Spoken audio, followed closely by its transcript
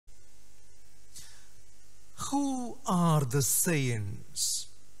Who are the saints?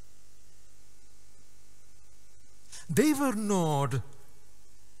 They were not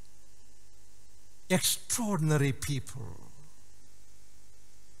extraordinary people.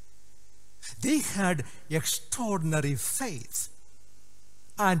 They had extraordinary faith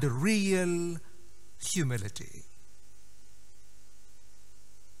and real humility.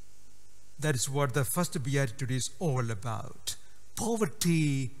 That is what the first beatitude is all about.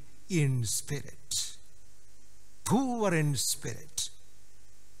 Poverty in spirit. Poor in spirit.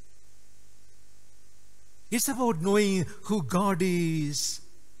 It's about knowing who God is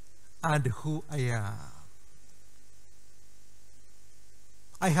and who I am.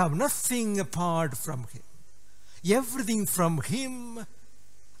 I have nothing apart from Him. Everything from Him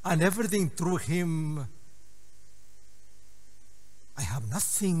and everything through Him. I have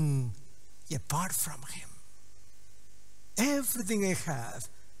nothing apart from Him. Everything I have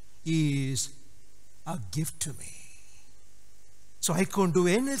is a gift to me. So I can't do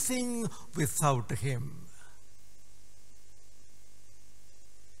anything without Him.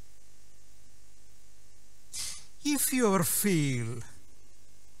 If you ever feel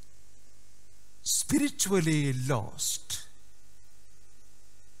spiritually lost,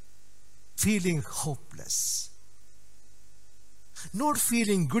 feeling hopeless, not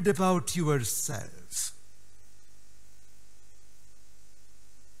feeling good about yourself,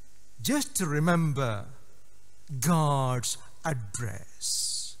 just remember God's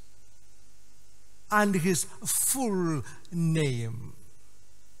address and His full name.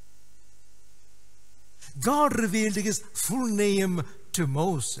 God revealed His full name to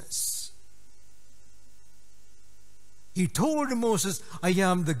Moses. He told Moses, I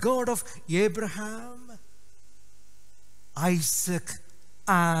am the God of Abraham, Isaac,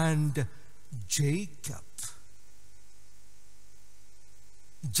 and Jacob.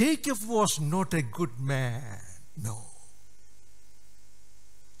 Jacob was not a good man, no.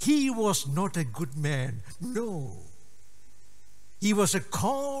 He was not a good man, no. He was a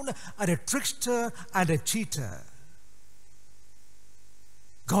con and a trickster and a cheater.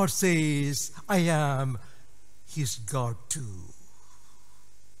 God says, I am His God too.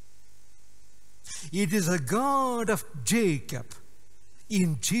 It is a God of Jacob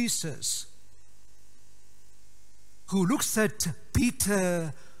in Jesus who looks at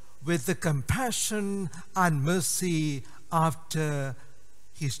Peter with the compassion and mercy after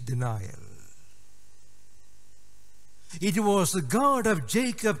his denial. It was the God of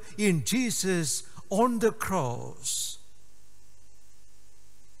Jacob in Jesus on the cross,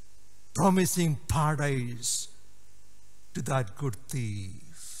 promising paradise to that good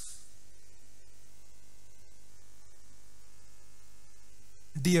thief.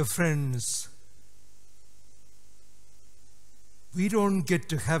 Dear friends, we don't get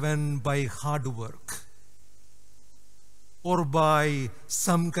to heaven by hard work or by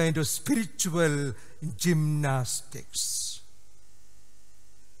some kind of spiritual gymnastics.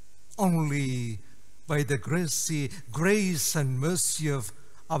 Only by the grace and mercy of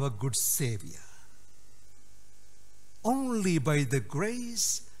our good Savior. Only by the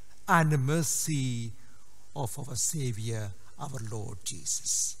grace and mercy of our Savior, our Lord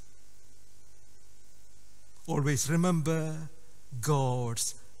Jesus. Always remember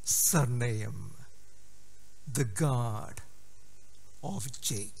God's surname, the God of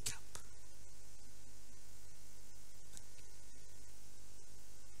Jacob.